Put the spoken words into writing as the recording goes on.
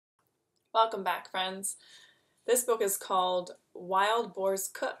Welcome back, friends. This book is called Wild Boars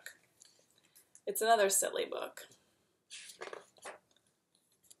Cook. It's another silly book.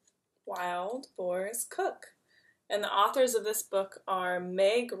 Wild Boars Cook. And the authors of this book are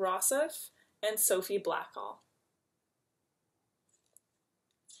Meg Rosoff and Sophie Blackall.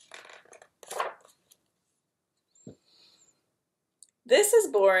 This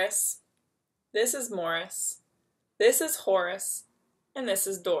is Boris. This is Morris. This is Horace. And this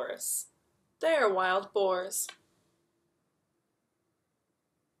is Doris. They are wild boars.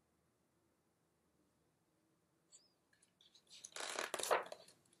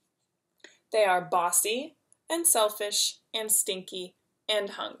 They are bossy and selfish and stinky and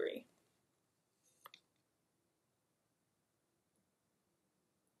hungry.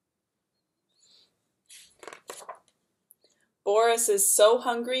 Boris is so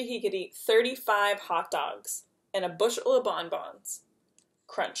hungry he could eat 35 hot dogs and a bushel of bonbons.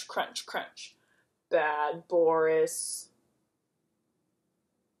 Crunch, crunch, crunch. Bad Boris.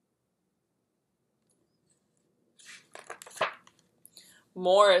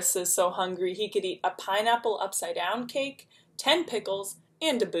 Morris is so hungry he could eat a pineapple upside-down cake, 10 pickles,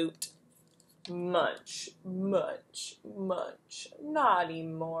 and a boot. Munch, munch, munch. Naughty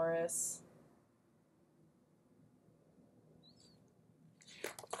Morris.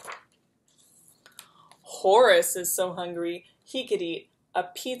 Horace is so hungry he could eat a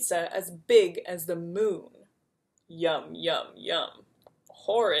pizza as big as the moon. Yum, yum, yum.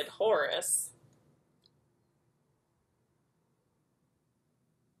 Horrid Horace.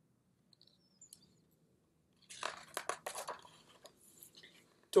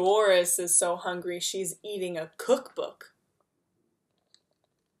 Doris is so hungry she's eating a cookbook.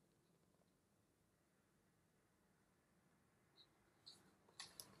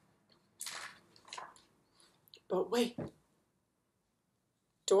 But wait.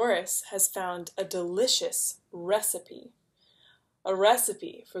 Doris has found a delicious recipe. A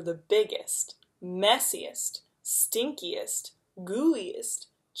recipe for the biggest, messiest, stinkiest, gooeyest,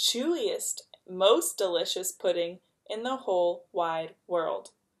 chewiest, most delicious pudding in the whole wide world.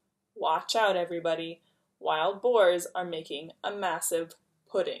 Watch out, everybody. Wild boars are making a massive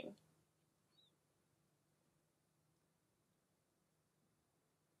pudding.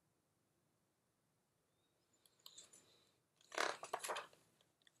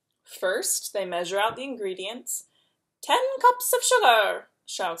 First, they measure out the ingredients. 10 cups of sugar,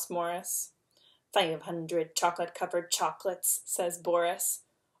 shouts Morris. 500 chocolate-covered chocolates, says Boris.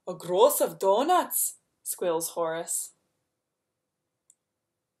 A gross of donuts, squeals Horace.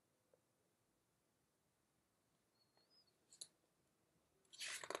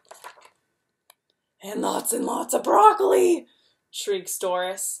 And lots of broccoli, shrieks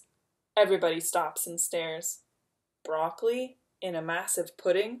Doris. Everybody stops and stares. Broccoli in a massive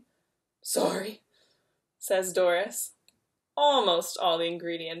pudding? Sorry, says Doris. Almost all the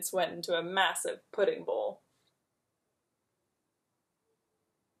ingredients went into a massive pudding bowl.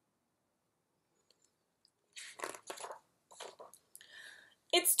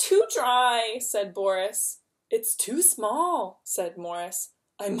 It's too dry, said Boris. It's too small, said Morris.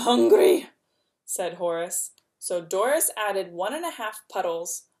 I'm hungry, said Horace. So Doris added 1.5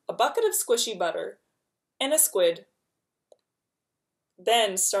 puddles, a bucket of squishy butter, and a squid.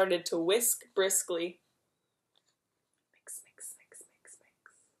 Then started to whisk briskly. Mix, mix, mix, mix,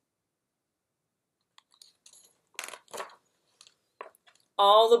 mix.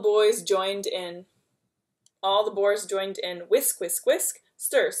 All the boys joined in. All the boars joined in. Whisk, whisk, whisk.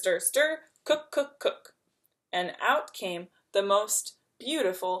 Stir, stir, stir. Cook, cook, cook. And out came the most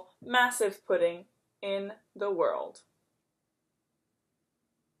beautiful, massive pudding in the world.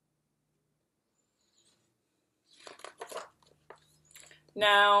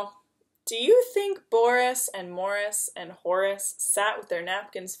 Now, do you think Boris and Morris and Horace sat with their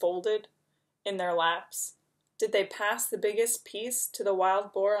napkins folded in their laps? Did they pass the biggest piece to the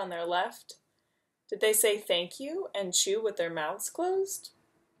wild boar on their left? Did they say thank you and chew with their mouths closed?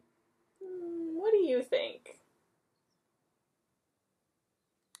 What do you think?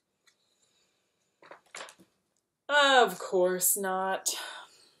 Of course not.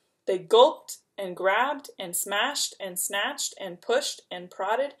 They gulped and grabbed and smashed and snatched and pushed and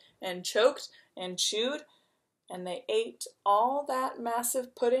prodded and choked and chewed, and they ate all that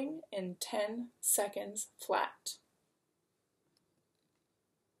massive pudding in 10 seconds flat.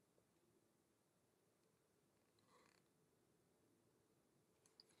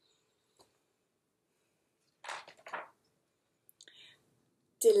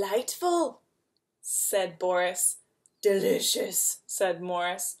 Delightful, said Boris. Delicious, said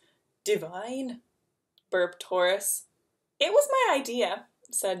Morris. Divine, burped Horace. It was my idea,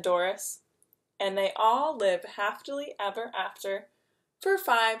 said Doris. And they all live happily ever after for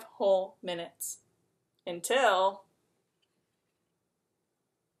 5 whole minutes. Until...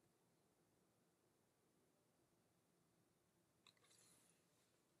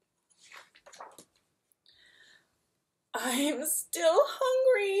 I'm still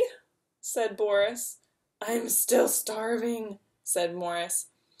hungry, said Boris. I'm still starving, said Morris.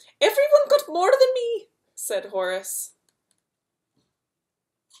 Everyone got more than me, said Horace.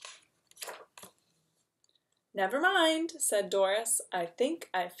 Never mind, said Doris. I think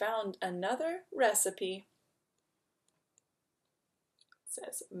I found another recipe. It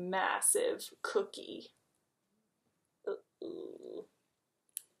says massive cookie.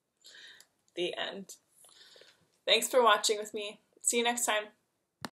 The end. Thanks for watching with me. See you next time.